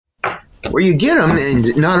where you get them,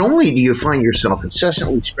 and not only do you find yourself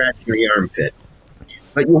incessantly scratching the armpit,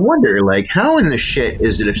 but you wonder, like, how in the shit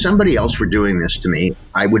is it if somebody else were doing this to me,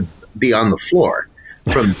 I would be on the floor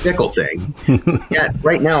from the tickle thing. Yet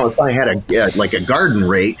right now, if I had a garden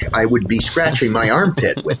rake, I would be scratching my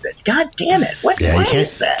armpit with it. God damn it! Why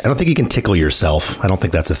is that? I don't think you can tickle yourself. I don't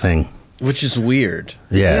think that's a thing. Which is weird.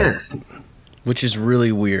 Yeah. Which is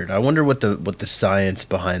really weird. I wonder what the science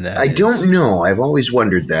behind that is. I don't know. I've always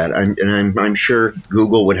wondered that. I'm sure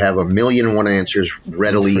Google would have 1,000,001 answers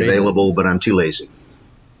readily available, but I'm too lazy.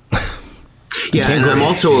 Yeah, and I'm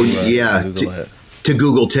also to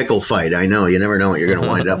Google tickle fight. I know you never know what you're going to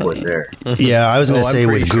wind up with there. Yeah, I was going to say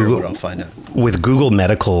with Google, I'll find out. With Google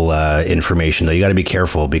medical information, though, you got to be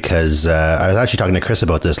careful because I was actually talking to Chris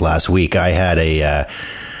about this last week. I had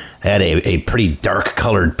a pretty dark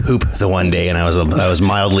colored poop the one day, and I was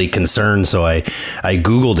mildly concerned, so I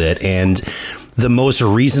Googled it, and the most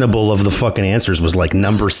reasonable of the fucking answers was like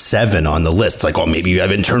number 7 on the list. It's like, oh, maybe you have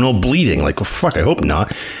internal bleeding. Like, well, fuck, I hope not.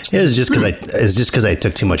 It was just because I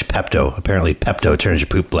took too much Pepto. Apparently, Pepto turns your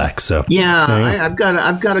poop black. So yeah, I've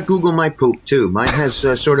got to Google my poop too. Mine has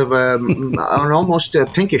sort of an almost a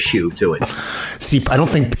pinkish hue to it. See, I don't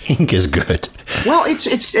think pink is good. Well, it's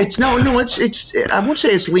I won't say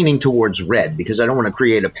it's leaning towards red because I don't want to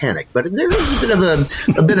create a panic, but there is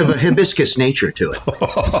a bit of a hibiscus nature to it.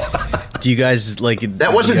 Do you guys like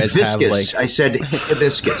that? Wasn't viscous. I said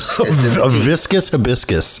hibiscus. A viscous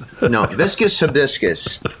hibiscus. No, viscous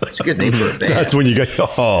hibiscus. It's a good name for a band. That's when you go.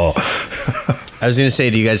 Oh. I was gonna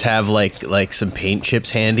say, do you guys have like some paint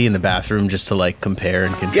chips handy in the bathroom just to like compare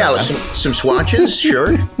and contrast? Yeah, some swatches,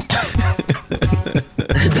 sure.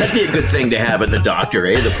 That'd be a good thing to have at the doctor,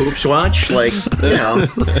 eh? The poop swatch, like, you know,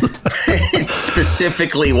 it's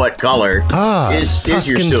specifically what color is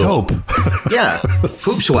your stool. Taupe. Yeah,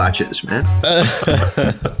 poop swatches, man.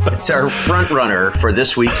 It's our front runner for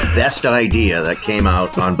this week's best idea that came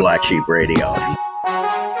out on Black Sheep Radio.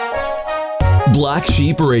 Black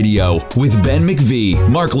Sheep Radio with Ben McVie,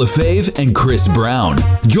 Mark Lefebvre, and Chris Brown.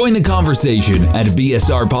 Join the conversation at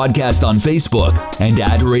BSR Podcast on Facebook and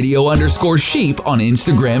at radio_sheep on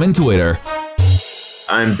Instagram and Twitter.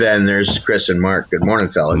 I'm Ben. There's Chris and Mark. Good morning,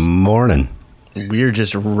 fellas. Morning. We're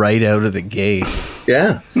just right out of the gate.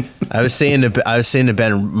 Yeah. I was saying to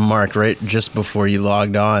Ben and Mark right just before you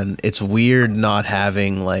logged on, it's weird not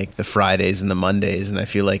having like the Fridays and the Mondays, and I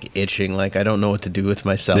feel like itching. Like I don't know what to do with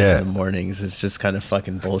myself in the mornings. It's just kind of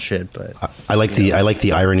fucking bullshit. But I like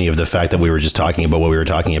the irony of the fact that we were just talking about what we were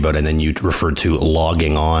talking about, and then you referred to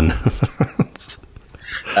logging on.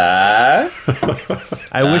 I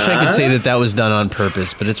wish I could say that was done on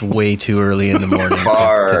purpose, but it's way too early in the morning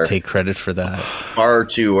to take credit for that. Far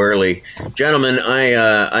too early. Gentlemen,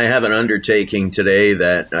 I have an undertaking today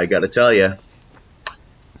that I got to tell you.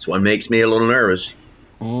 This one makes me a little nervous.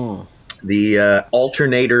 The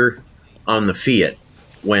alternator on the Fiat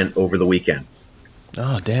went over the weekend.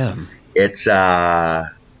 Oh, damn. It's, I'm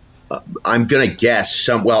going to guess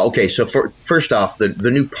so first off,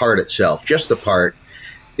 the new part itself, just the part,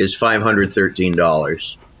 is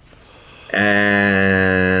 $513,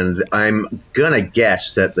 and I'm gonna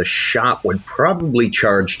guess that the shop would probably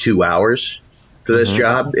charge 2 hours for this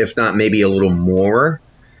job, if not maybe a little more.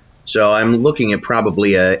 So I'm looking at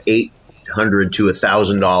probably a $800 to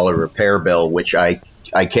 $1,000 repair bill, which I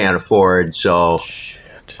can't afford. So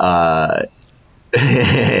I'm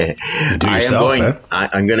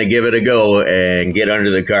going to give it a go and get under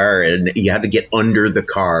the car, and you have to get under the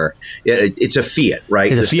car. It's a Fiat,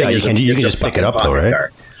 right? It's a Fiat. You can just pick it up, though, right?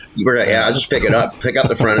 I'll just pick it up, pick up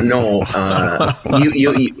the front. No,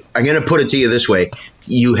 I'm going to put it to you this way.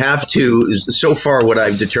 You have to, so far what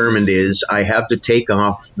I've determined is I have to take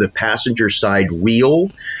off the passenger side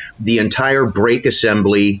wheel, the entire brake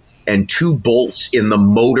assembly, and 2 bolts in the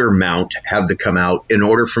motor mount have to come out in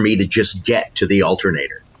order for me to just get to the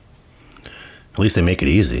alternator. At least they make it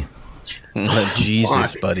easy.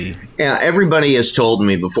 Jesus, buddy. Yeah, everybody has told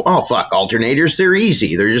me before, oh, fuck, alternators, they're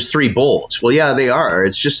easy. They're just 3 bolts. Well, yeah, they are.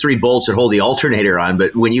 It's just 3 bolts that hold the alternator on.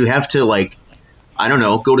 But when you have to, like, I don't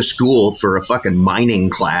know, go to school for a fucking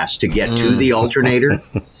mining class to get to the alternator,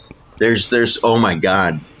 there's oh, my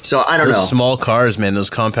God. So I don't know. Those small cars, man, those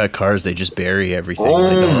compact cars, they just bury everything. Oh,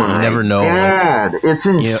 you never know. God. It's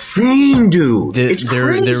insane, dude. It's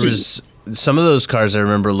crazy. There was some of those cars I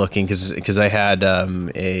remember looking because I had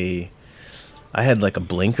I had like a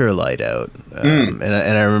blinker light out, and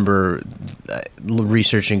I remember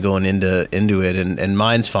researching going into it, and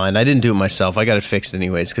mine's fine. I didn't do it myself. I got it fixed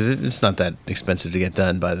anyways because it's not that expensive to get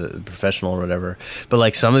done by the professional or whatever. But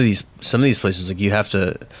like some of these places, like you have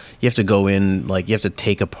to go in, like you have to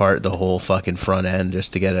take apart the whole fucking front end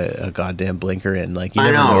just to get a goddamn blinker in. Like you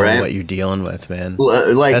never know right? what you're dealing with, man.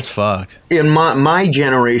 Like that's fucked. In my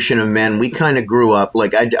generation of men, we kind of grew up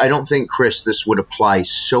like I don't think, Chris, this would apply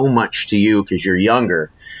so much to you because you're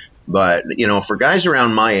younger. But, for guys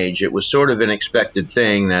around my age, it was sort of an expected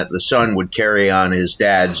thing that the son would carry on his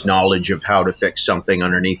dad's knowledge of how to fix something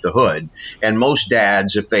underneath the hood. And most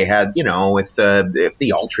dads, if they had, if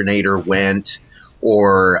the alternator went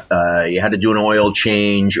or you had to do an oil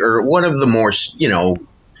change or one of the more,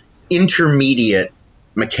 intermediate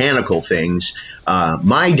mechanical things,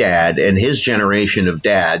 my dad and his generation of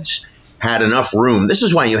dads had enough room. This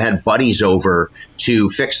is why you had buddies over to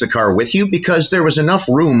fix the car with you, because there was enough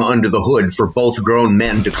room under the hood for both grown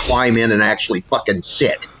men to climb in and actually fucking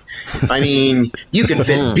sit. I mean, you could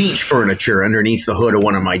fit beach furniture underneath the hood of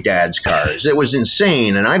one of my dad's cars. It was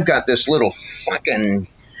insane. And I've got this little fucking,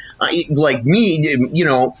 like me,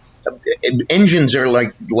 engines are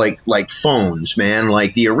like phones, man.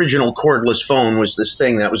 Like the original cordless phone was this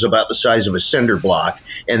thing that was about the size of a cinder block,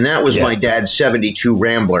 and that was my dad's 72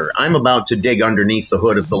 Rambler. I'm about to dig underneath the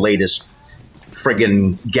hood of the latest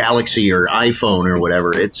friggin' Galaxy or iPhone or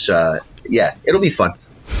whatever. It's it'll be fun.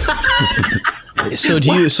 So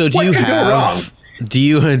do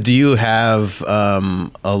you have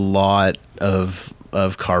a lot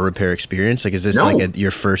of car repair experience? Like, is this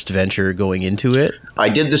your first venture going into it? I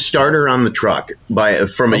did the starter on the truck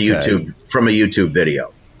from a YouTube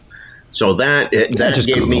video. So that just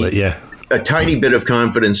gave me a tiny bit of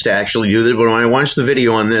confidence to actually do this. But when I watched the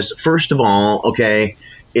video on this, first of all,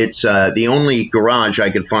 it's the only garage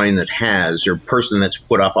I could find that has, or person that's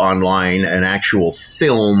put up online, an actual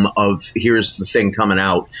film of here's the thing coming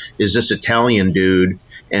out, is this Italian dude.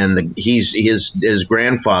 And his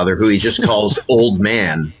grandfather, who he just calls old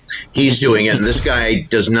man, he's doing it. And this guy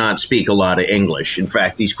does not speak a lot of English. In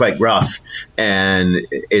fact, he's quite rough, and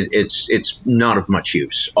it's not of much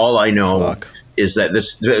use. All I know is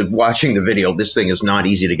that watching the video, this thing is not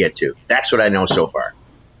easy to get to. That's what I know so far.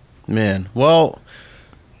 Man, well,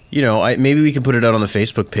 maybe we can put it out on the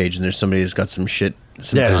Facebook page, and there's somebody who's got some shit.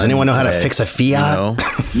 Does anyone know how to fix a Fiat?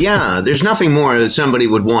 Yeah, there's nothing more that somebody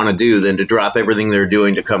would want to do than to drop everything they're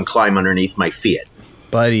doing to come climb underneath my Fiat.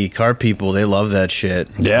 Buddy, car people, they love that shit.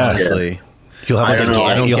 Yeah. Honestly. You'll have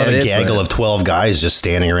a gaggle of 12 guys just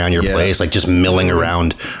standing around your place, like just milling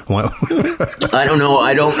around. I don't know.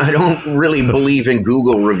 I don't really believe in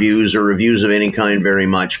Google reviews or reviews of any kind very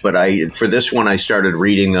much. But for this one, I started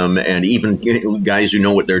reading them, and even guys who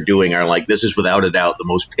know what they're doing are like, "This is without a doubt the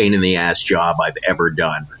most pain in the ass job I've ever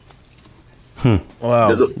done." Wow.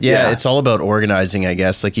 It's all about organizing, I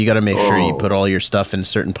guess. Like you got to make sure you put all your stuff in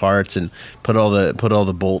certain parts and put all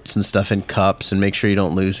the bolts and stuff in cups and make sure you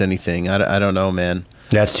don't lose anything. I don't know, man.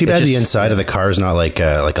 Yeah, it's too bad the inside of the car is not like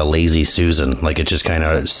a lazy Susan. Like it just kind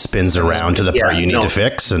of spins around to the part you need to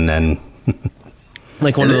fix, and then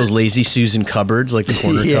like one of those lazy Susan cupboards, like the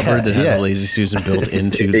corner cupboard that has a lazy Susan built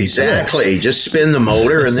into exactly. Just spin the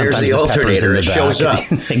motor, and there's the alternator. It shows up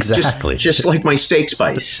exactly, just like my steak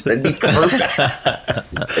spice. That'd be perfect.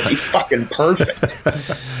 That'd be fucking perfect.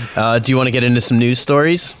 Do you want to get into some news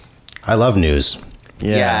stories? I love news.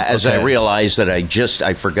 Yeah, as I realized that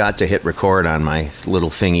I forgot to hit record on my little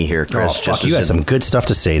thingy here, Chris. You had some good stuff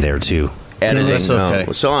to say there too. Editing,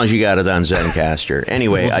 so long as you got it on Zencastr.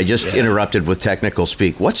 Anyway, I just interrupted with technical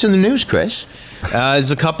speak. What's in the news, Chris? There's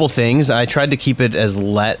a couple things. I tried to keep it as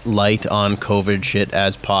light on COVID shit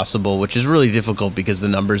as possible, which is really difficult because the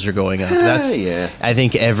numbers are going up. I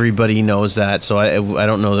think everybody knows that, so I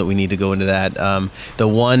don't know that we need to go into that. The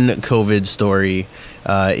one COVID story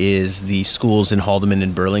is the schools in Haldimand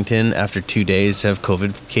and Burlington after 2 days have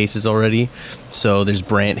COVID cases already. So there's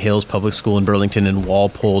Brant Hills Public School in Burlington and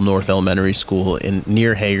Walpole North Elementary School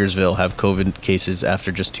near Hagersville have COVID cases after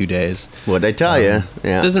just 2 days. What'd I tell you?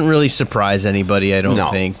 Yeah. Doesn't really surprise anybody, I don't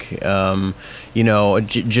think.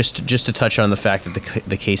 Just to touch on the fact that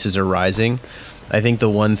the cases are rising, I think the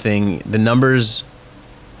one thing, the numbers...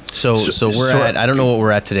 So I don't know what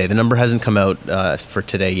we're at today. The number hasn't come out for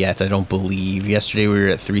today yet, I don't believe. Yesterday we were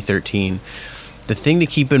at 313. The thing to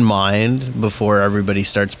keep in mind before everybody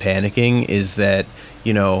starts panicking is that,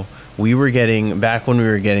 we were getting, back when we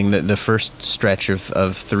were getting the first stretch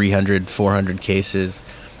of 300, 400 cases,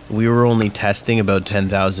 we were only testing about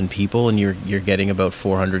 10,000 people, and you're getting about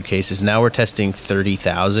 400 cases. Now we're testing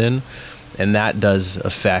 30,000. and that does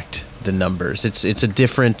affect the numbers. It's a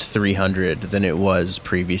different 300 than it was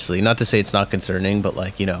previously. Not to say it's not concerning, but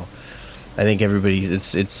like, you know, I think everybody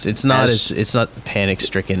it's not panic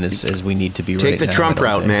stricken as we need to be. Take right the now, Trump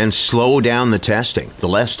route, man. Slow down the testing. The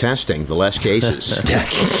less testing, the less cases.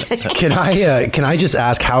 Can I just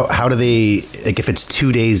ask how do they, like, if it's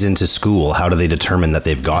 2 days into school, how do they determine that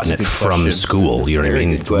they've gotten it from question. school? You know what I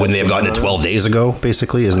mean? Wouldn't they have gotten it 12 days ago?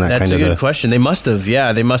 Basically, isn't that That's kind a of good question. They must have.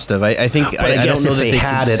 Yeah, they must have. I think. But I guess don't know if that they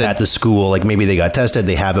had it at the school, like maybe they got tested,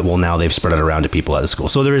 they have it. Well, now they've spread it around to people at the school.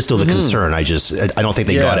 So there is still the concern. I don't think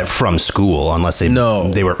they got it from school unless they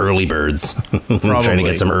were early birds trying to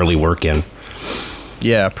get some early work in.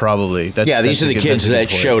 Yeah, probably. These are the kids that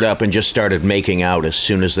showed up and just started making out as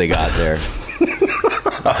soon as they got there.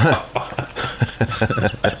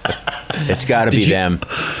 It's got to be them.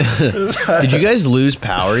 Did you guys lose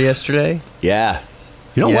power yesterday? Yeah.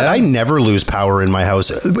 You know what? I never lose power in my house.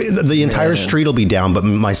 The entire street will be down, but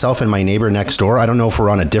myself and my neighbor next door, I don't know if we're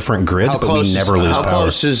on a different grid, but we never lose power. How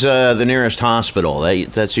close is the nearest hospital?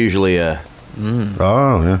 That's usually a...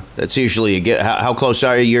 Oh, yeah. That's usually how close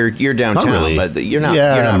are you? You're downtown, not really. But you're not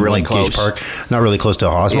really like close. Gage Park, not really close to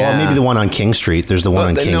a hospital. Yeah. Well, maybe the one on King Street. There's the one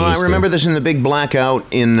on King. No, East I remember this in the big blackout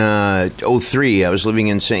in 2003. I was living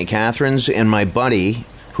in St. Catharines, and my buddy,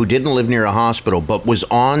 who didn't live near a hospital, but was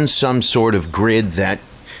on some sort of grid that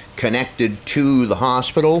connected to the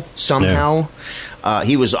hospital somehow. Yeah.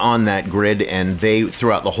 He was on that grid, and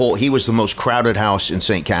throughout the whole, he was the most crowded house in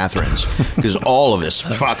St. Catharines because all of us,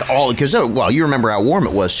 you remember how warm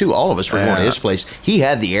it was too. All of us were going to his place. He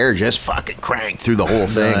had the air just fucking cranked through the whole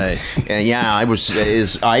thing. Nice. And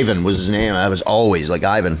Ivan was his name. I was always like,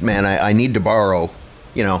 Ivan, man, I need to borrow,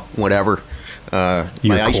 whatever. My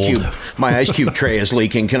ice cube tray is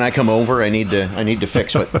leaking. Can I come over? I need to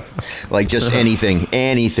fix it. Like just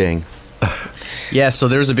anything. Yeah, so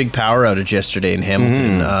there was a big power outage yesterday in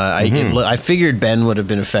Hamilton. I figured Ben would have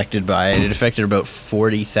been affected by it. It affected about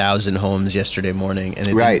 40,000 homes yesterday morning, and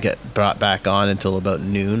it didn't get brought back on until about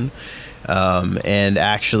noon. And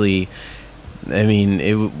actually, I mean,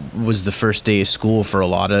 it was the first day of school for a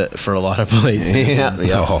lot of places.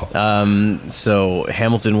 So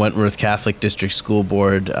Hamilton Wentworth Catholic District School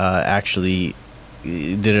Board actually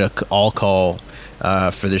did an all-call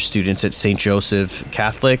for their students at St. Joseph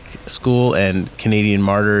Catholic School and Canadian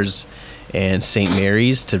Martyrs and St.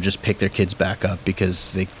 Mary's to just pick their kids back up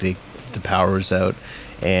because the power was out.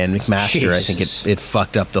 And McMaster, Jesus. I think it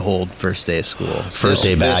fucked up the whole first day of school. First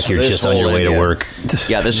day back, you're just on your way to work.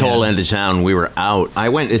 Yeah, this whole end of town, we were out.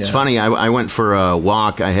 It's funny, I went for a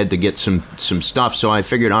walk. I had to get some stuff, so I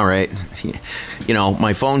figured, all right,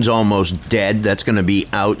 my phone's almost dead. That's going to be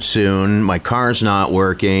out soon. My car's not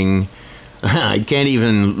working. I can't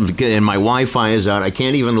even, and my Wi-Fi is out. I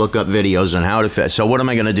can't even look up videos on how to. So what am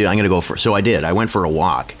I going to do? I'm going to go so I did. I went for a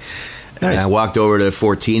walk. Nice. And I walked over to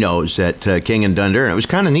Fortino's at King and Dunder, and it was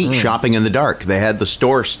kind of neat shopping in the dark. They had the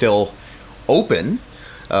store still open,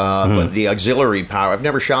 but the auxiliary power, I've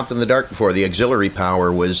never shopped in the dark before. The auxiliary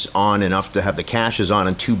power was on enough to have the caches on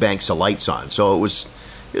and 2 banks of lights on. So it was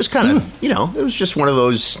kind of, it was just one of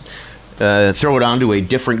those... throw it onto a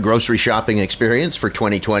different grocery shopping experience for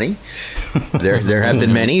 2020. There have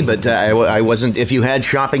been many, but I wasn't. If you had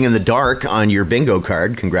shopping in the dark on your bingo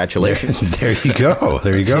card, congratulations. There you go.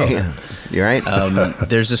 Yeah. You're right.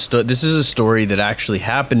 This is a story that actually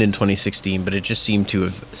happened in 2016, but it just seemed to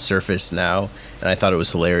have surfaced now, and I thought it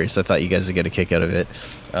was hilarious. I thought you guys would get a kick out of it.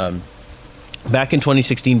 Back in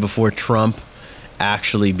 2016, before Trump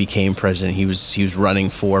actually became president, he was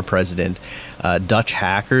running for president. Dutch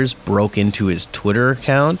hackers broke into his Twitter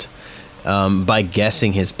account by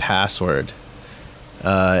guessing his password.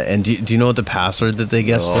 And do you know what the password that they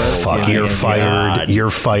guessed was? Fuck, you're fired. You're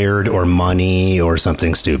fired, or money, or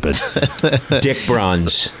something stupid. Dick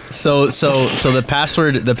bronze. So the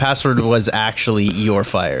password was actually "you're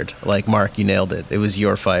fired." Like, Mark, you nailed it. It was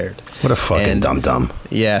 "you're fired." What a fucking dum-dum.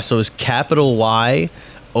 Yeah, so it was capital Y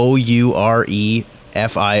OURE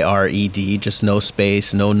FIRED, just no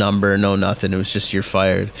space, no number, no nothing. It was just "you're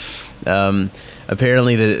fired."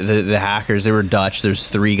 Apparently the hackers, they were Dutch. There's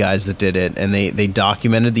 3 guys that did it, and they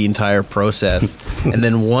documented the entire process. And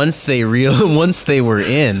then once they were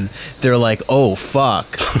in, they're like, "Oh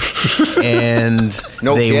fuck!" And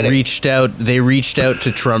they reached out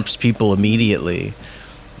to Trump's people immediately,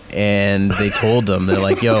 and they told them, they're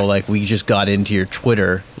like, "Yo, like, we just got into your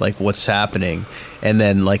Twitter. Like, what's happening?" And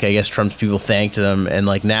then, like, I guess Trump's people thanked them, and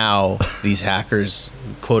like now these hackers,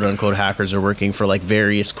 quote unquote hackers, are working for like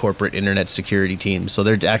various corporate internet security teams. So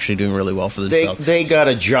they're actually doing really well for themselves. They got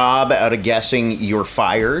a job out of guessing you're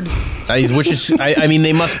fired. I mean,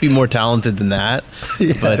 they must be more talented than that.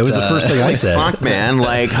 But it was the first thing I said. Fuck, man.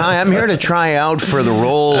 Like, hi, I'm here to try out for the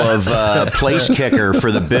role of place kicker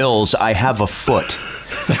for the Bills. I have a foot.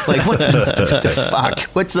 Like, what the fuck?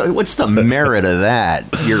 What's the merit of that?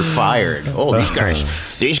 You're fired. Oh, these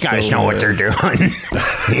guys know what they're doing.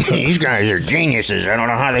 These guys are geniuses. I don't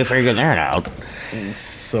know how they figured that out.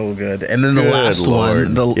 So good. And then the last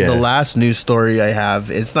one, the last news story I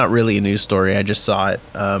have, it's not really a news story. I just saw it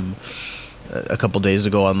a couple days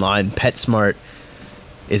ago online. PetSmart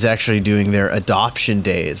is actually doing their adoption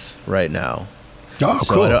days right now. Oh,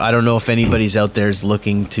 so cool. I don't know if anybody's out there is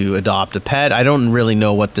looking to adopt a pet. I don't really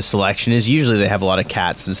know what the selection is. Usually they have a lot of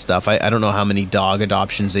cats and stuff. I don't know how many dog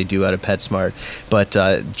adoptions they do out of PetSmart. But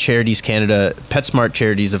Charities Canada, PetSmart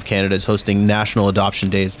Charities of Canada is hosting National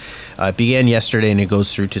Adoption Days. It began yesterday and it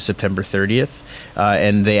goes through to September 30th.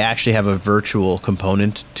 And they actually have a virtual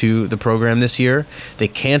component to the program this year. They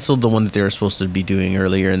canceled the one that they were supposed to be doing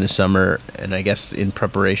earlier in the summer. And I guess in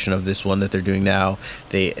preparation of this one that they're doing now,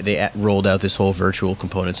 they rolled out this whole virtual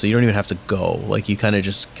component, so you don't even have to go. Like, you kind of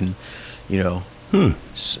just can, you know,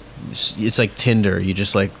 it's like Tinder. You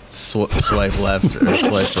just like swipe left or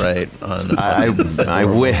swipe right on. I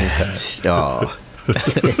wish. Oh.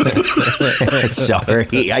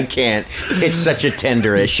 Sorry, I can't. It's such a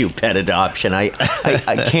tender issue, pet adoption.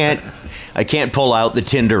 I can't pull out the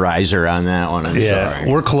Tinderizer on that one. I'm sorry.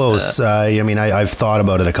 We're close. I mean, I've thought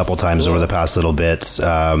about it a couple times over the past little bit,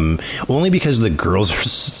 only because the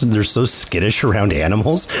girls they're so skittish around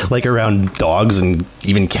animals, like around dogs and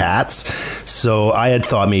even cats. So I had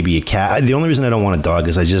thought maybe a cat. The only reason I don't want a dog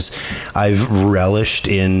is I've relished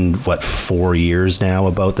in 4 years now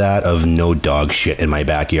about that of no dog shit in my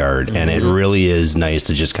backyard, and it really is nice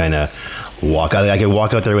to just kind of walk. I could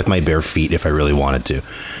walk out there with my bare feet if I really wanted to.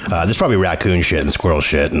 There's probably raccoon shit and squirrel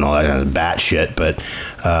shit and all that kind of bat shit, but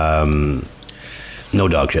no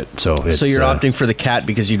dog shit. So you're opting for the cat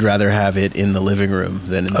because you'd rather have it in the living room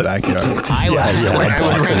than in the backyard. I would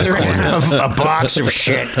rather have a box of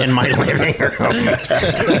shit in my living room.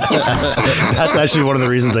 That's actually one of the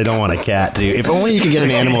reasons I don't want a cat too. If only you could get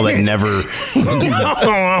an animal that never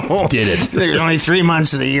did it. There's only 3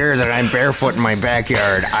 months of the year that I'm barefoot in my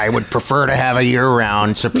backyard. I would prefer to have a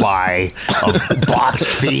year-round supply of boxed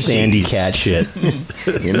feces. Sandy cat shit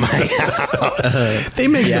in my house. They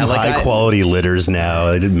make some high-quality litters now.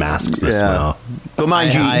 It masks the smell. But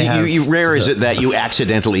mind you, rare is it that you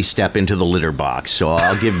accidentally step into the litter box. So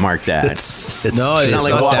I'll give Mark that. It's not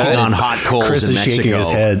like walking on hot coals Chris in is Mexico. shaking his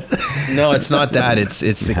head. No, it's not that. It's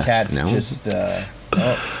the cats. No? Just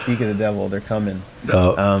speak of the devil, they're coming.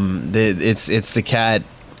 It's the cat.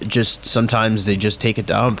 Just sometimes they just take a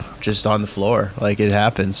dump just on the floor, like it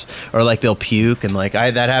happens, or like they'll puke, and like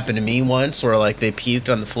that happened to me once, where like they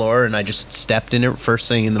puked on the floor and I just stepped in it first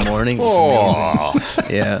thing in the morning. Oh,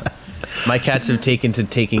 yeah. My cats have taken.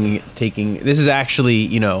 This is actually,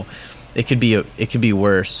 you know, it could be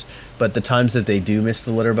worse, but the times that they do miss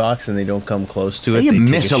the litter box and they don't come close to it, you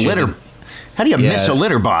miss a litter. How do you miss a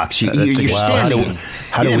litter box? You're standing.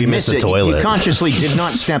 How do we miss a toilet? You consciously did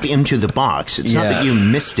not step into the box. It's not that you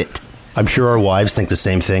missed it. I'm sure our wives think the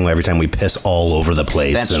same thing every time we piss all over the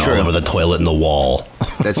place. That's and true. All over the toilet and the wall.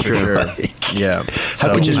 That's true. Yeah.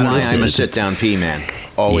 Which is why I'm a sit-down pee man.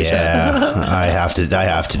 Always have. I have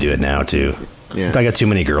to do it now too. Yeah. I got too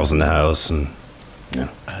many girls in the house, and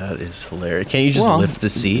that is hilarious. Can't you just lift the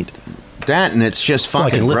seat? That, and it's just fucking I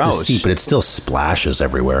can lift gross. the seat, but it still splashes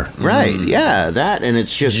everywhere. Right? Yeah, that, and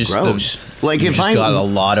it's just gross. Like if I got a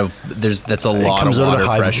lot of that's a lot of water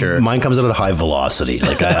pressure. Mine comes out at a high velocity.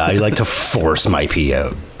 Like I like to force my pee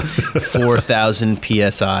out. 4,000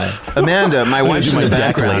 psi. Amanda, my wife's in the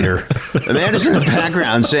background. Amanda's in the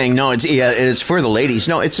background saying, "No, it's for the ladies."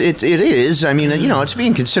 No, it is. I mean, you know, it's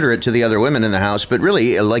being considerate to the other women in the house. But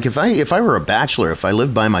really, like if I were a bachelor, if I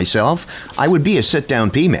lived by myself, I would be a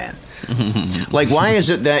sit-down pee man. Like, why is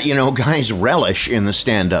it that, you know, guys relish in the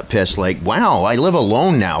stand-up piss? Like, wow, I live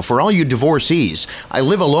alone now. For all you divorcees, I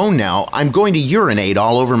live alone now. I'm going to urinate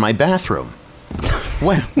all over my bathroom.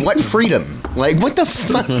 What freedom? Like, what the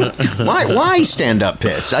fuck? Why stand-up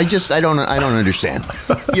piss? I don't understand.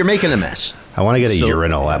 You're making a mess. I want to get a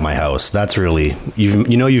urinal at my house. That's really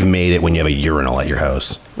you've made it when you have a urinal at your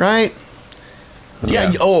house, right?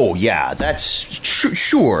 Yeah. Oh, yeah. That's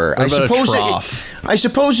sure. What about a trough? I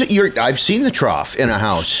suppose that I've seen the trough in a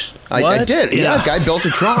house. I did. Yeah, a guy built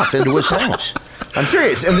a trough into his house. I'm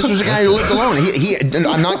serious. And this was a guy who lived alone.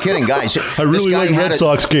 I'm not kidding, guys. I really like Red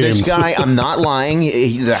Sox games. This guy, I'm not lying.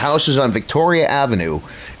 The house is on Victoria Avenue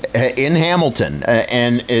in Hamilton.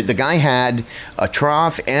 And the guy had a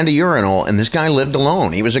trough and a urinal, and this guy lived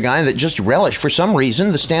alone. He was a guy that just relished. For some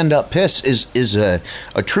reason, the stand-up piss is a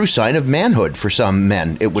true sign of manhood for some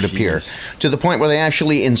men, it would appear, to the point where they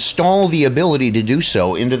actually install the ability to do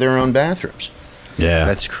so into their own bathrooms. Yeah.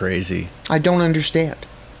 That's crazy. I don't understand.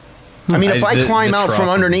 I mean, if I climb out from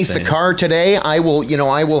underneath the car today, I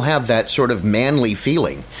will have that sort of manly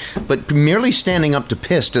feeling. But merely standing up to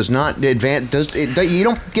piss does not advance. You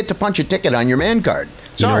don't get to punch a ticket on your man card.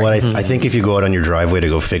 Sorry. You know what? I think if you go out on your driveway to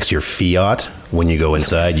go fix your Fiat, when you go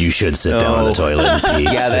inside, you should sit down on the toilet and pee.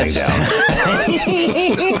 Yeah, that's down.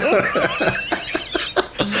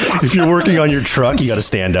 If you're working on your truck, you got to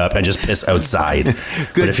stand up and just piss outside.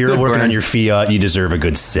 But if you're working on your Fiat, you deserve a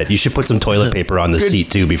good sit. You should put some toilet paper on the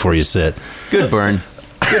seat too before you sit. Good burn.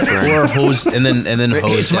 Or hose and then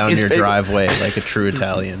hose down your driveway like a true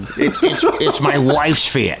Italian. It's my wife's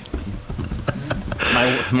Fiat.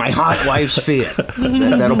 My hot wife's Fiat.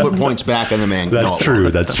 That'll put points back on the man. That's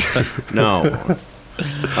true. That's true. No.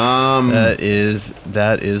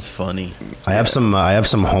 That is funny. I have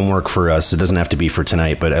some homework for us. It doesn't have to be for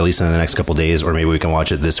tonight, but at least in the next couple of days, or maybe we can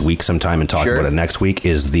watch it this week sometime and talk about it next week.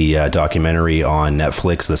 Is the documentary on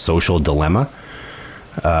Netflix, The Social Dilemma.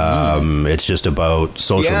 It's just about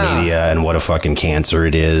social media and what a fucking cancer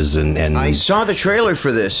it is. And I saw the trailer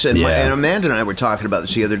for this, and Amanda and I were talking about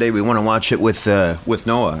this the other day. We want to watch it with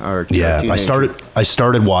Noah. Our teenager. I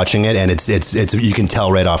started watching it, and it's you can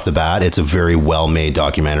tell right off the bat it's a very well made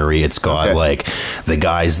documentary. It's got like the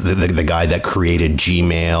guy that created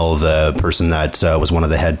Gmail, the person that was one of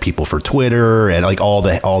the head people for Twitter, and like all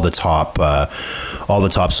the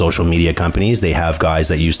top social media companies. They have guys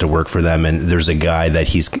that used to work for them, and there's a guy that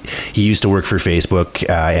he used to work for Facebook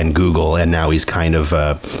and Google, and now he's kind of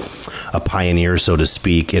a pioneer, so to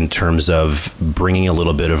speak, in terms of bringing a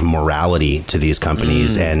little bit of morality to these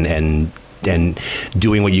companies and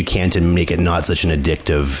doing what you can to make it not such an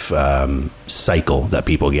addictive cycle that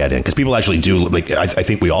people get in, because people actually do. Like I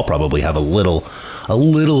think we all probably have a little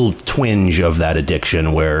twinge of that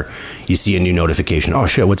addiction where you see a new notification. Oh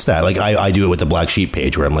shit, what's that? Like I do it with the Black Sheep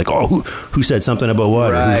page where I'm like, oh, who said something about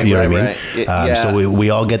what? Right, you know what I mean? Right. So we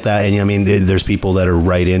all get that, and I mean, there's people that are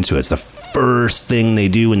right into it. It's the first thing they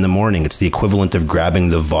do in the morning. It's the equivalent of grabbing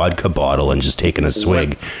the vodka bottle and just taking a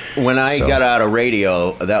swig. When I got out of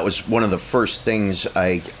radio, that was one of the first things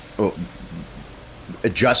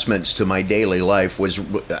adjustments to my daily life was.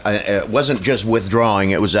 It wasn't just withdrawing;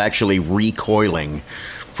 it was actually recoiling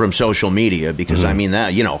from social media, because I mean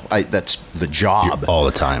that that's the job all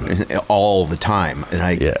the time, and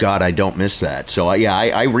I don't miss that. So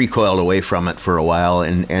I recoiled away from it for a while,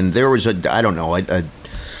 and there was it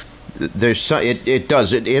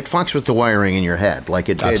fucks with the wiring in your head, like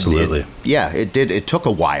it absolutely. It did. It took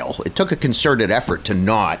a while. It took a concerted effort to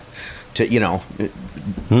not give the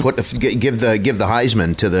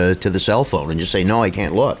Heisman to the cell phone and just say no, I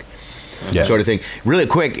can't look. Sort of thing. Really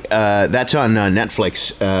quick, that's on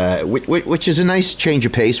Netflix, which is a nice change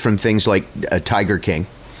of pace from things like Tiger King.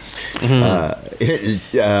 But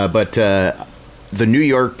the New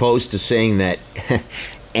York Post is saying that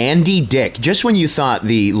Andy Dick, just when you thought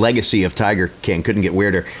the legacy of Tiger King couldn't get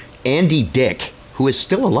weirder, Andy Dick, who is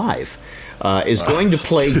still alive, is going to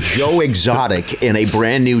play Joe Exotic in a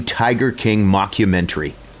brand new Tiger King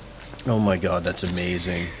mockumentary. Oh my God, that's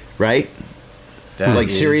amazing. Right? That like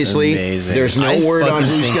seriously, amazing. There's no word on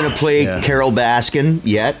who's going to play Carol Baskin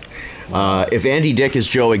yet. If Andy Dick is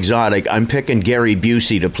Joe Exotic, I'm picking Gary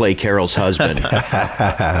Busey to play Carol's husband.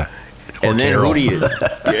 And then who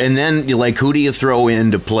do you throw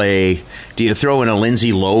in to play? Do you throw in a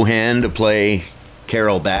Lindsay Lohan to play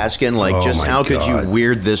Carol Baskin? Like, how could you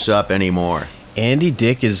weird this up anymore? Andy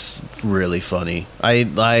Dick is really funny.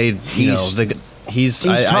 He's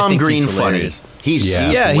Tom Green funny. He's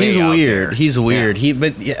weird. He's weird.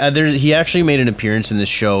 Yeah. He actually made an appearance in this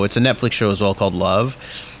show. It's a Netflix show as well called Love,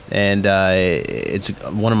 and it's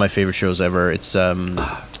one of my favorite shows ever. It's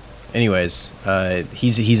anyways,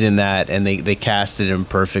 he's in that, and they casted him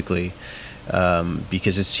perfectly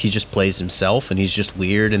because he just plays himself, and he's just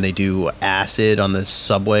weird, and they do acid on the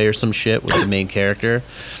subway or some shit with the main character,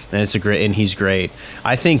 and he's great.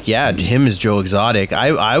 I think him as Joe Exotic.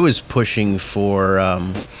 I was pushing for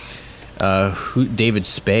David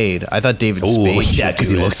Spade. I thought David Spade. Yeah, because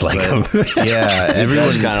he looks like him. Yeah,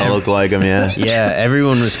 Everyone kind of look like him. Yeah. Yeah,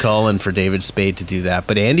 everyone was calling for David Spade to do that,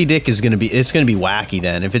 but Andy Dick is going to be. It's going to be wacky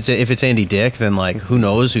then. If it's Andy Dick, then like who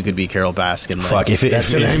knows who could be Carol Baskin? Like, Fuck, if it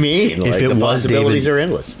was David, are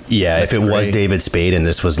endless. Yeah, if it was David Spade and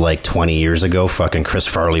this was like 20 years ago, fucking Chris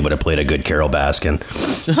Farley would have played a good Carol Baskin.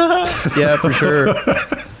 Yeah, for sure.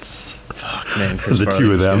 Fuck, man, Chris The Farley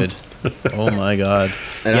two of was them. good. Oh my god.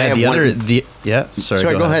 And I have Sorry,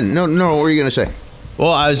 go ahead. No, what were you gonna say?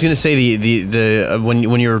 Well, I was going to say the when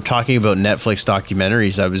you were talking about Netflix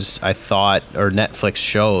documentaries, I thought or Netflix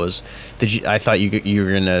shows, I thought you were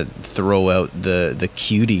going to throw out the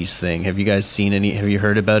Cuties thing. Have you guys seen any? Have you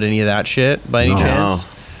heard about any of that shit by any chance?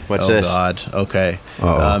 What's this? Oh God. Okay.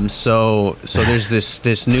 So there's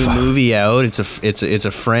this new movie out. It's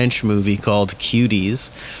a French movie called Cuties,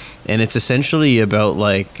 and it's essentially about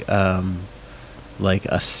like a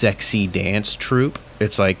sexy dance troupe.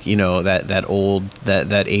 It's like, you know,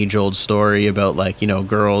 that age-old story about like, you know,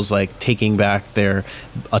 girls like taking back their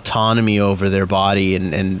autonomy over their body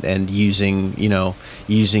and using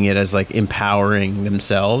it as like empowering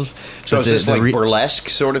themselves. So is this like burlesque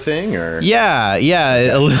sort of thing, or? Yeah,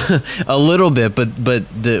 a little bit, but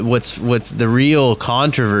what's the real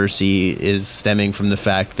controversy is stemming from the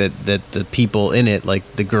fact that the people in it,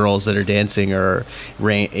 like the girls that are dancing, are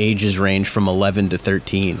ages range from 11 to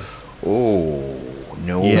 13. Oh.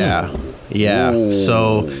 No. Yeah. Ooh.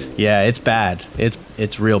 So yeah, it's bad.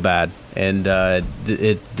 It's real bad, and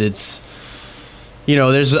it's you know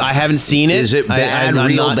I haven't seen it. Is it bad,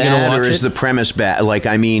 real bad, or is the premise bad? Like,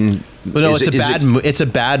 I mean, but no, it's a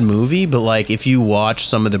bad movie. But like, if you watch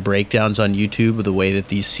some of the breakdowns on YouTube of the way that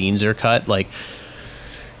these scenes are cut, like,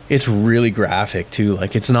 it's really graphic too.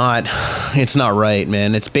 Like, it's not right,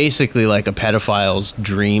 man. It's basically like a pedophile's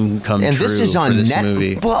dream come true. And this is on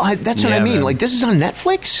Netflix. Well, that's what I mean. Man. Like, this is on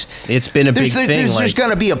Netflix. It's been a big thing. There's got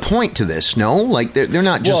to be a point to this, no? Like, they're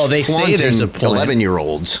not just they say there's a point.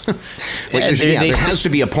 11-year-olds. Like, there has to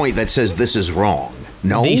be a point that says this is wrong.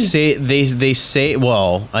 No, they say.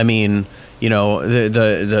 Well, I mean, you know,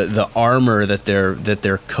 the armor that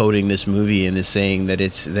they're coding this movie in is saying that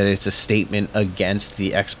it's a statement against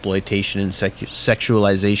the exploitation and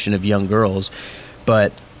sexualization of young girls,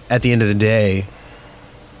 but at the end of the day,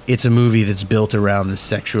 it's a movie that's built around the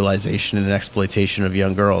sexualization and exploitation of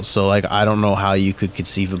young girls. So like, I don't know how you could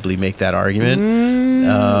conceivably make that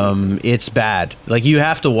argument. It's bad. Like, you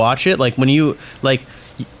have to watch it. Like, when you like.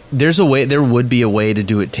 There would be a way to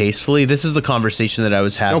do it tastefully. This is the conversation that I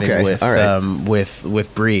was having with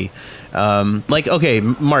Brie. Like, okay,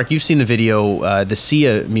 Mark, you've seen the video, the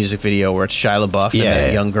Sia music video where it's Shia LaBeouf and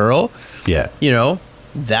that young girl. Yeah. You know,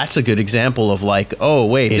 that's a good example of like, oh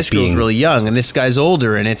wait, this girl's really young and this guy's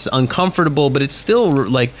older, and it's uncomfortable, but it's still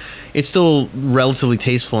relatively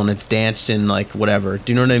tasteful, and it's danced in like whatever.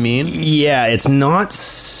 Do you know what I mean? Yeah, it's not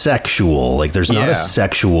sexual. Like, there's not a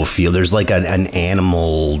sexual feel. There's like an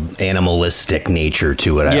animalistic nature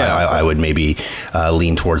to it. Yeah. I would maybe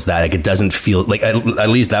lean towards that. Like, it doesn't feel like, at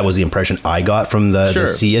least that was the impression I got from the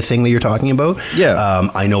Sia thing that you're talking about. Yeah.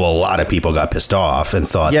 I know a lot of people got pissed off and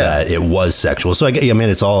thought that it was sexual. So I mean,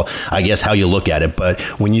 it's all, I guess, how you look at it. But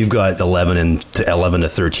when you've got 11 to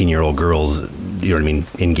 13-year-old girls, you know what I mean,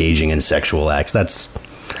 engaging in sexual acts,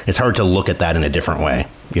 it's hard to look at that in a different way.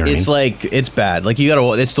 You know what I mean? Like, it's bad. Like, you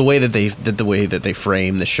gotta. It's the way that they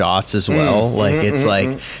frame the shots as well. Like, it's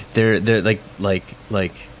like they're like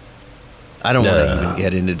I don't want to even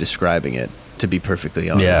get into describing it, to be perfectly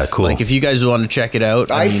honest. Yeah, cool. Like, if you guys want to check it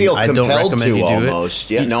out, I feel compelled don't recommend to you do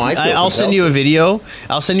almost. it. Yeah, no, I feel. I'll send you a video.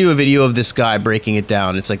 I'll send you a video of this guy breaking it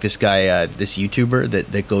down. It's like this guy, this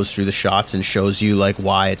YouTuber that goes through the shots and shows you like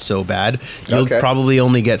why it's so bad. You'll probably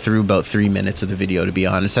only get through about 3 minutes of the video, to be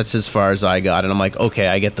honest. That's as far as I got, and I'm like, okay,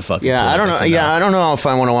 I get the fucking. Yeah, I don't know. Yeah, I don't know if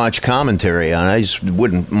I want to watch commentary on it. I just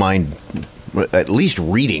wouldn't mind at least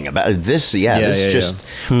reading about this.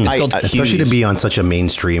 Especially to be on such a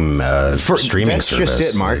mainstream streaming service. That's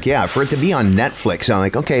just it, Mark. Yeah, for it to be on Netflix, I'm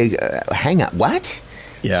like, okay, hang on, what?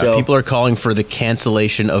 Yeah, so, people are calling for the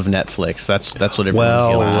cancellation of Netflix. That's what everyone's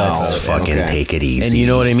yelling about. Let's fucking take it easy. And you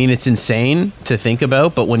know what I mean? It's insane to think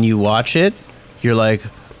about, but when you watch it, you're like,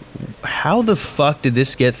 how the fuck did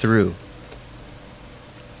this get through?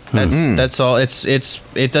 That's all.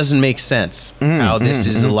 It doesn't make sense how this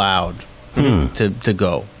is allowed to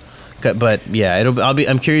go. But yeah,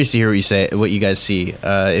 I'm curious to hear what you guys see,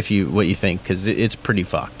 what you think, because it's pretty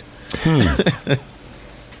fucked.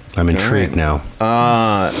 I'm intrigued now.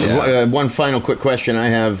 One final quick question I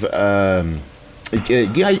have.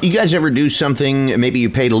 You guys ever do something, maybe you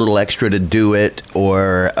paid a little extra to do it,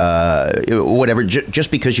 or whatever,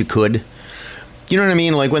 just because you could? You know what I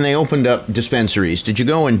mean? Like when they opened up dispensaries, did you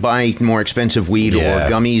go and buy more expensive weed or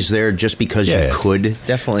gummies there just because you could?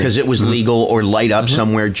 Definitely. Because it was legal, or light up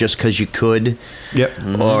somewhere just because you could?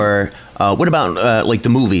 Yep. Or what about like the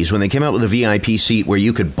movies? When they came out with a VIP seat where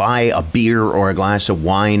you could buy a beer or a glass of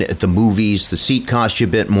wine at the movies, the seat cost you a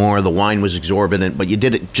bit more, the wine was exorbitant, but you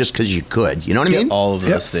did it just because you could. You know what I mean? All of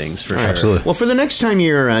those things, for sure. Absolutely. Well, for the next time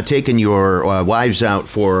you're taking your wives out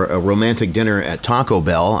for a romantic dinner at Taco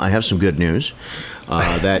Bell, I have some good news.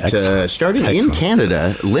 That starting in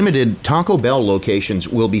Canada, limited Taco Bell locations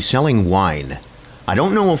will be selling wine. I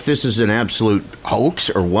don't know if this is an absolute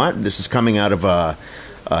hoax or what. This is coming out of a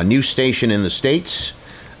news station in the States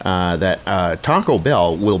that Taco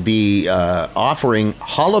Bell will be offering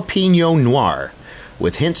jalapeno noir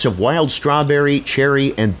with hints of wild strawberry,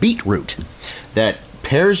 cherry, and beetroot that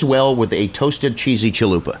pairs well with a toasted cheesy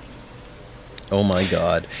chalupa. Oh my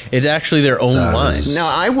God. It's actually their own line. Now,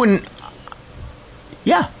 I wouldn't...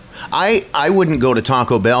 Yeah, I wouldn't go to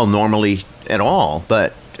Taco Bell normally at all,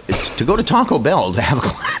 but to go to Taco Bell to have a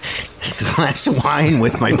glass of wine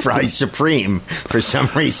with my fries supreme, for some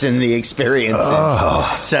reason the experience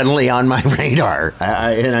is suddenly on my radar,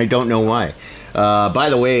 and I don't know why. By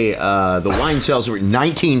the way, the wine sells for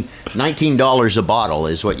 $19 a bottle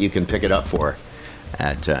is what you can pick it up for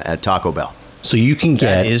at Taco Bell. So you can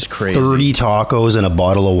get 30 tacos and a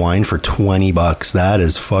bottle of wine for $20. That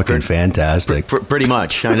is fucking fantastic. Pretty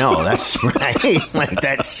much. I know. That's right. Like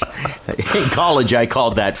that's in college I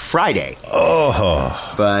called that Friday.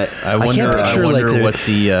 Oh. But I wonder what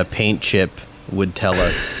the paint chip would tell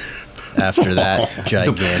us after that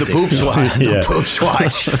gigantic the poop swatch. The poop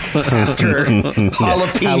swatch after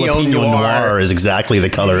jalapeno noir is exactly the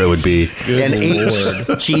color it would be. And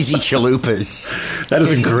 8 cheesy chalupas. That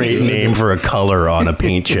is a great name for a color on a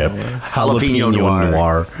paint chip. Jalapeno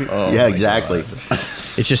noir. Oh, yeah, exactly. God.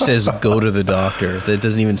 It just says go to the doctor. It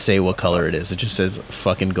doesn't even say what color it is. It just says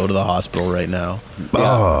fucking go to the hospital right now.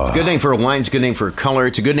 Yeah. It's a good name for a wine. It's a good name for a color.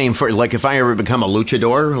 It's a good name for, like, if I ever become a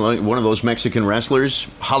luchador, like one of those Mexican wrestlers,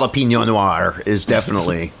 jalapeno noir is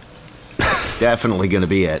definitely going to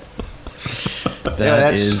be it.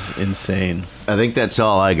 That is insane. I think that's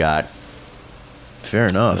all I got. Fair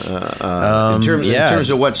enough. In terms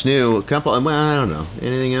of what's new, a couple. Well, I don't know.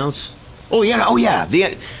 Anything else? Oh yeah. Do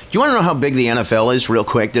you want to know how big the NFL is, real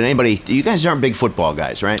quick? You guys aren't big football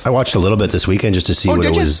guys, right? I watched a little bit this weekend just to see what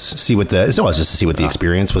it was. Just to see what the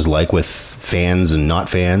experience was like with fans and not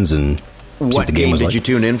fans, and what the game was did like. you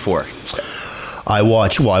tune in for? I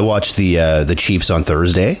watched the Chiefs on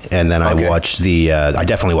Thursday, and then I watched I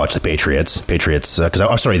definitely watched the Patriots because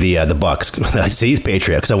the Bucks. I see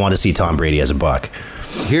Patriot because I want to see Tom Brady as a Buck.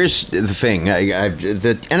 Here's the thing.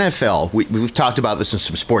 The NFL, we've talked about this in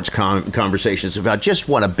some sports conversations about just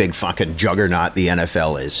what a big fucking juggernaut the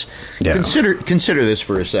NFL is. Yeah. Consider this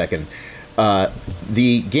for a second.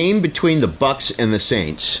 The game between the Bucks and the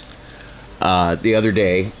Saints the other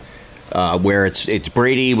day, where it's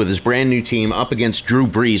Brady with his brand new team up against Drew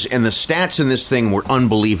Brees, and the stats in this thing were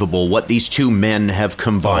unbelievable. What these two men have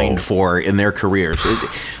combined for in their careers,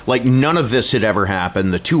 like none of this had ever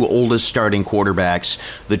happened. The two oldest starting quarterbacks,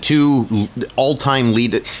 the two all-time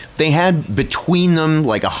lead, they had between them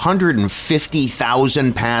like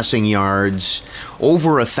 150,000 passing yards,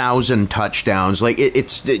 over 1,000 touchdowns. Like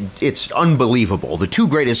it's unbelievable. The two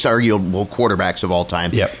greatest arguable quarterbacks of all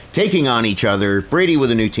time, taking on each other. Brady with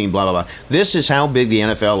a new team, blah blah blah. This is how big the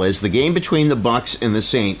NFL is. The game between the Bucks and the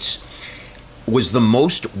Saints was the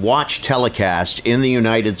most watched telecast in the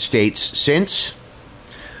United States since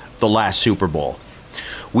the last Super Bowl.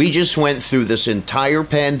 We just went through this entire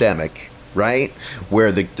pandemic, right,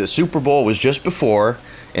 where the Super Bowl was just before,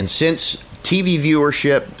 and since TV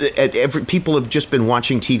viewership, people have just been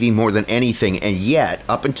watching TV more than anything, and yet,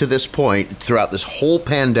 up until this point, throughout this whole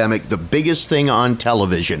pandemic, the biggest thing on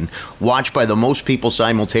television, watched by the most people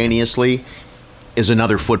simultaneously, is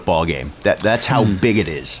another football game. That's how big it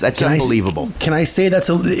is. That's unbelievable. Can I say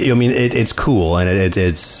it's cool, and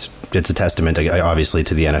it's a testament, obviously,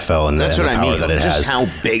 to the NFL and that's the what power I mean. that it has. Just how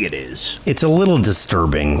big it is. It's a little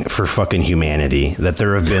disturbing for fucking humanity that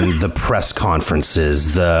there have been the press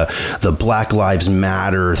conferences, the Black Lives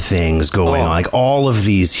Matter things going on, like all of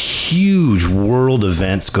these huge world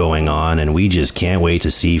events going on, and we just can't wait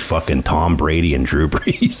to see fucking Tom Brady and Drew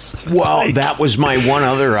Brees. Well, that was my one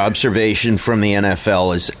other observation from the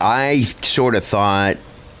NFL is I sort of thought,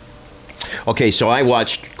 okay, so I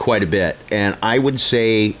watched quite a bit, and I would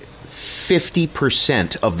say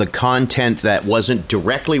 50% of the content that wasn't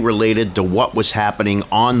directly related to what was happening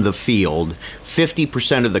on the field,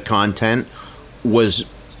 50% of the content was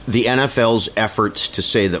the NFL's efforts to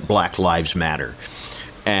say that Black Lives Matter.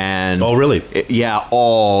 And oh, really?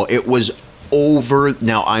 It was over.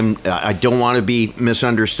 Now, I don't want to be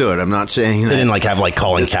misunderstood. I'm not saying that. They didn't have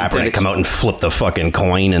Colin Kaepernick come out and flip the fucking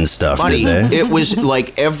coin and stuff, buddy, did they? It was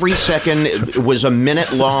every second it was a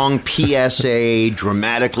minute-long PSA,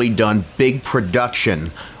 dramatically done, big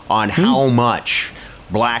production on how much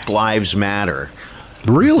Black Lives Matter.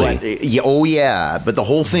 Really? But, but the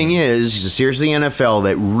whole thing is, here's the NFL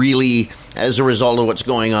that really, as a result of what's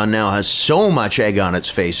going on now, has so much egg on its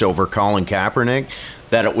face over Colin Kaepernick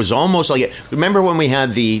that it was almost like remember when we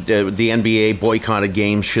had the NBA boycotted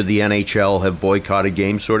games, should the NHL have boycotted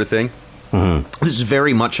games sort of thing? Mm-hmm. This is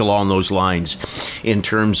very much along those lines in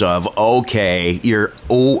terms of, okay,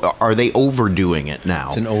 are they overdoing it now?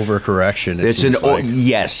 It's an overcorrection.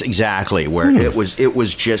 Yes, exactly. Where it was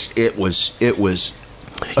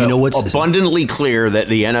you know what's abundantly clear that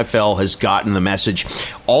the NFL has gotten the message.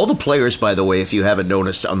 All the players, by the way, if you haven't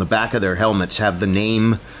noticed, on the back of their helmets have the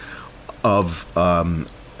name of a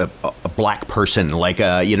black person, like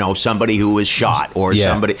somebody who was shot or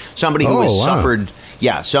somebody who has suffered.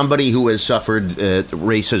 Yeah, somebody who has suffered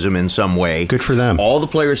racism in some way. Good for them. All the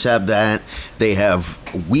players have that. They have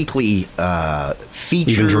weekly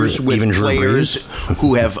features with players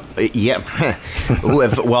who have,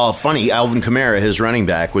 funny, Alvin Kamara, his running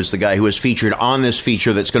back, was the guy who was featured on this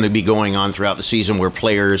feature that's going to be going on throughout the season where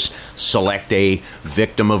players select a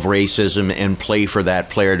victim of racism and play for that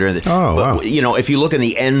player during the... wow. If you look in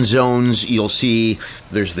the end zones, you'll see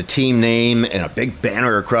there's the team name and a big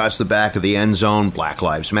banner across the back of the end zone, Black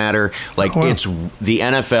Lives Matter. It's the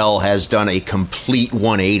NFL has done a complete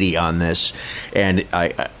 180 on this, and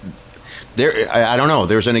I don't know.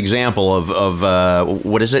 There's an example of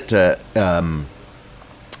what is it? Not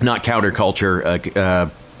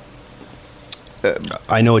counterculture.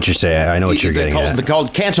 I know what you're saying. I know what you're getting at.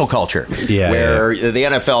 Called cancel culture. Yeah, where the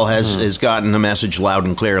NFL has gotten the message loud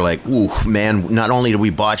and clear, like, ooh, man, not only did we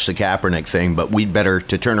botch the Kaepernick thing, but we'd better,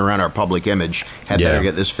 to turn around our public image, better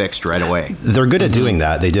get this fixed right away. They're good at doing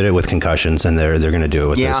that. They did it with concussions, and they're going to do it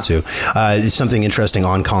with this too. Something interesting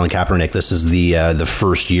on Colin Kaepernick. This is the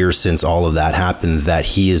first year since all of that happened that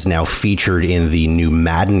he is now featured in the new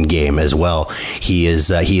Madden game as well. He is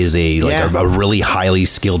a really highly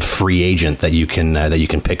skilled free agent that you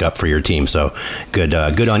can pick up for your team. So good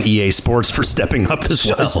on EA Sports for stepping up as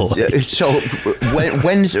well. So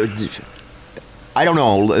when I don't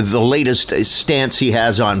know the latest stance he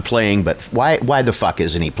has on playing, but why the fuck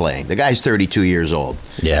isn't he playing? The guy's 32 years old.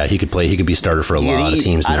 Yeah, he could play. He could be starter for a lot of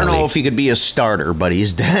teams. I don't know if he could be a starter, but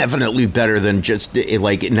he's definitely better than just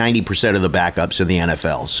 90% of the backups in the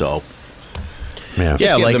NFL. So yeah,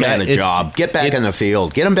 give the man a job. Get back in the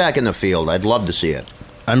field. Get him back in the field. I'd love to see it.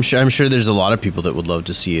 I'm sure there's a lot of people that would love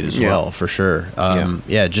to see it as well, for sure.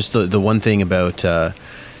 Just the one thing about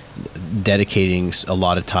dedicating a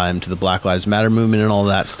lot of time to the Black Lives Matter movement and all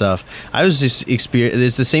that stuff. I was just it's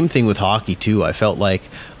the same thing with hockey too. I felt like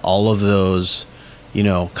all of those,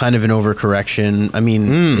 kind of an overcorrection. I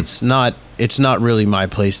mean, it's not really my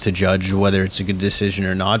place to judge whether it's a good decision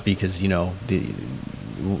or not, because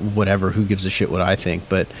whatever, who gives a shit what I think,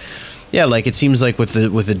 but. Yeah, it seems like with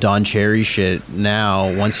the Don Cherry shit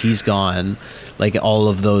now, once he's gone, all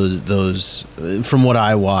of those from what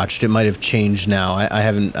I watched, it might have changed now. I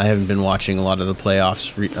haven't been watching a lot of the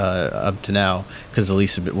playoffs up to now because at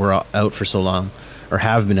least we're out for so long, or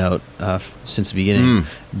have been out since the beginning.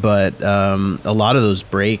 But a lot of those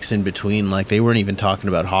breaks in between, they weren't even talking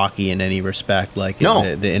about hockey in any respect.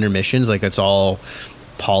 The intermissions, it's all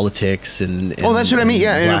politics and that's what I mean.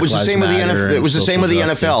 Yeah, and it was the same with the NFL. It was the same with the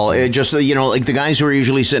NFL. It just the guys who are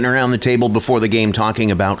usually sitting around the table before the game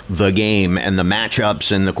talking about the game and the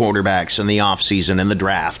matchups and the quarterbacks and the offseason and the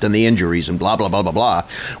draft and the injuries and blah blah blah blah blah.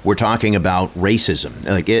 We're talking about racism.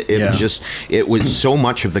 It was so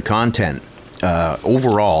much of the content.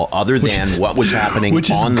 Overall, other than what was happening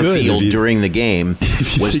on the field during the game,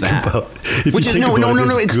 was that.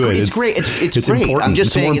 It's great. It's great. Important. I'm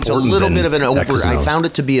just saying it's a little bit of an I found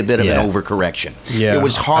it to be a bit of an overcorrection. Yeah. It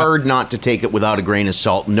was hard not to take it without a grain of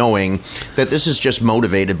salt, knowing that this is just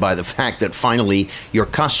motivated by the fact that finally your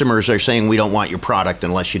customers are saying, we don't want your product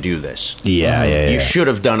unless you do this. You should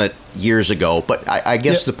have done it years ago, but I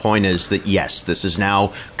guess the point is that yes, this has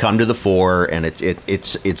now come to the fore, and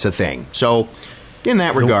it's a thing. So, in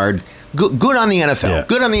that regard, good on the NFL.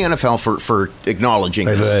 Good on the NFL for acknowing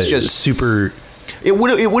this. It's just super It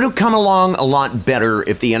would have come along a lot better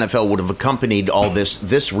if the NFL would have accompanied all this.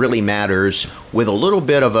 This really matters with a little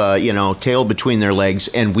bit of a tail between their legs,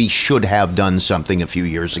 and we should have done something a few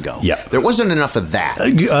years ago. Yeah, there wasn't enough of that.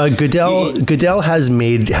 Goodell has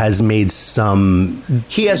made some.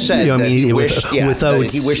 He has said that he wished they would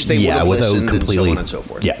have listened, completely, and so on and so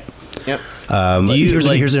forth. Yeah. Yep.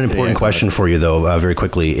 Here's an important question for you, though, very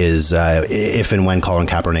quickly, is if and when Colin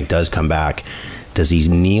Kaepernick does come back, does he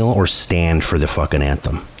kneel or stand for the fucking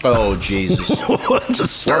anthem? Oh, Jesus.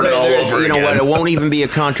 Just start it all over again. You know what? It won't even be a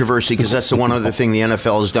controversy because that's the one other thing the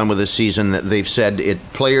NFL has done with this season that they've said,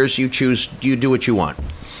 players, you do what you want.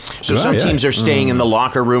 So some teams are staying in the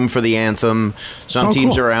locker room for the anthem. Some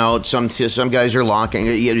teams are out. Some guys are locking.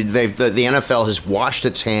 The NFL has washed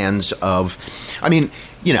its hands of,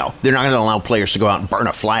 they're not going to allow players to go out and burn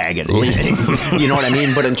a flag and leave. You know what I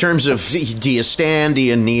mean? But in terms of, do you stand, do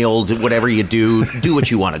you kneel, whatever you do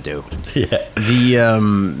what you want to do. Yeah.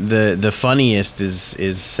 The funniest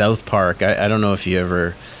is South Park. I don't know if you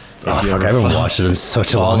ever. I haven't watched it in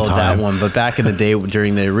such a long time. That one, but back in the day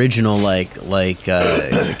during the original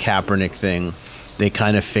Kaepernick thing, they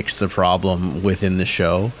kind of fixed the problem within the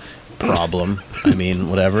show.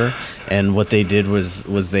 Whatever. And what they did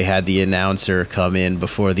was they had the announcer come in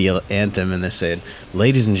before the anthem, and they said,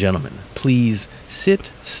 "Ladies and gentlemen, please sit,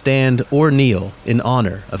 stand, or kneel in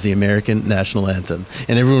honor of the American national anthem."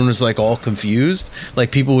 And everyone was all confused.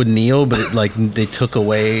 People would kneel, but they took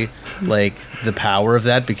away the power of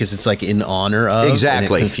that because it's in honor of.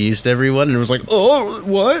 Exactly. And it confused everyone, and it was oh,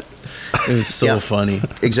 what? It was so funny.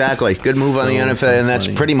 Exactly. Good move on the NFL, and that's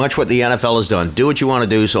pretty much what the NFL has done. Do what you want to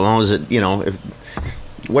do, so long as it,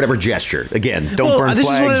 whatever gesture. Again, don't burn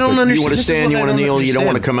flags, but you want to stand, you want to kneel, you don't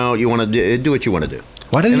want to come out, you want to do what you want to do.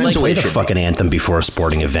 Why do they play the fucking anthem before a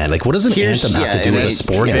sporting event? What does an anthem have to do with a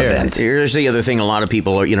sporting event? Here's the other thing: a lot of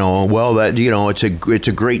people are, it's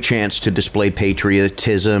a great chance to display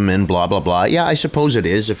patriotism and blah blah blah. Yeah, I suppose it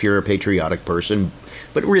is if you're a patriotic person.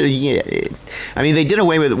 But really, they did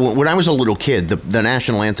away with it. When I was a little kid, the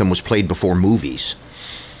national anthem was played before movies.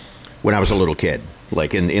 When I was a little kid.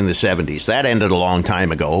 In the 70s. That ended a long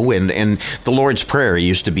time ago, and the Lord's Prayer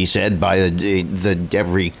used to be said by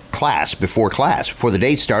every class. Before the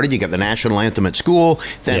day started, you got the national anthem at school,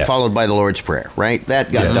 then followed by the Lord's Prayer, right? That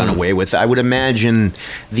got done away with. I would imagine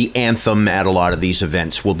the anthem at a lot of these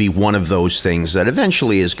events will be one of those things that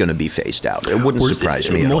eventually is going to be phased out. It wouldn't surprise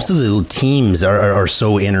me at all. Most of the teams are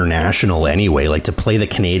so international anyway. To play the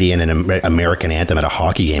Canadian and American anthem at a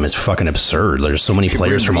hockey game is fucking absurd. There's so many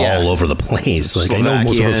players from all over the place.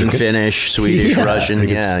 Slovakian, Finnish, Swedish, Russian.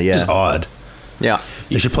 It's just odd. Yeah,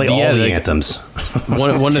 you should play all the anthems.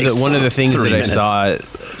 One of the things that I saw.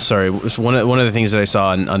 Sorry, one of the things that I saw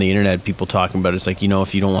on the internet, people talking about is if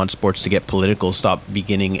you don't want sports to get political, stop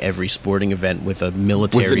beginning every sporting event with a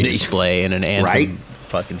military display and an anthem. Right?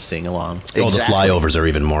 Fucking sing along. Exactly. The flyovers are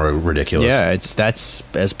even more ridiculous. Yeah, that's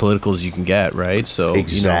as political as you can get, right? So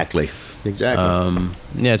exactly. Exactly.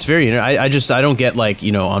 It's very. I don't get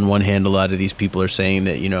on one hand, a lot of these people are saying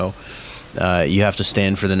that you have to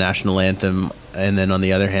stand for the national anthem, and then on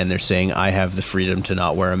the other hand, they're saying I have the freedom to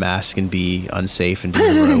not wear a mask and be unsafe and do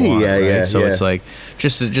whatever I want. Right? So it's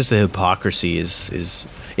just the hypocrisy is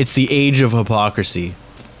it's the age of hypocrisy.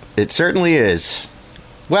 It certainly is.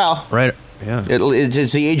 Well, right. Yeah.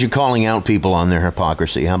 It's the age of calling out people on their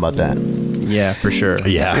hypocrisy. How about that? Yeah, for sure.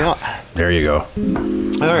 Yeah. There you go.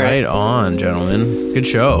 All right on, gentlemen. Good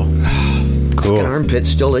show. Cool. Fucking armpit's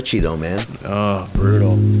still itchy though, man. Oh,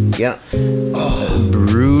 brutal. Yeah. Oh,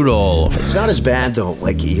 brutal. It's not as bad though.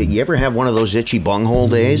 You ever have one of those itchy bunghole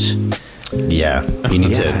days? Yeah, you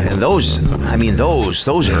need to. And those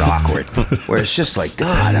are awkward. Where it's just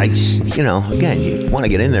God, again, you want to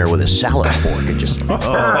get in there with a salad fork and just.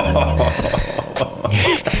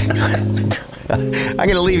 I'm going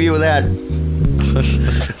to leave you with that.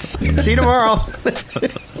 See you tomorrow.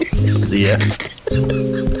 See ya.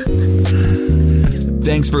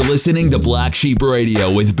 Thanks for listening to Black Sheep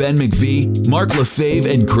Radio with Ben McVee, Mark Lefebvre,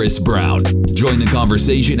 and Chris Brown. Join the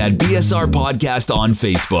conversation at BSR Podcast on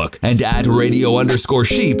Facebook and at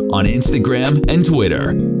radio_sheep on Instagram and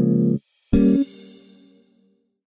Twitter.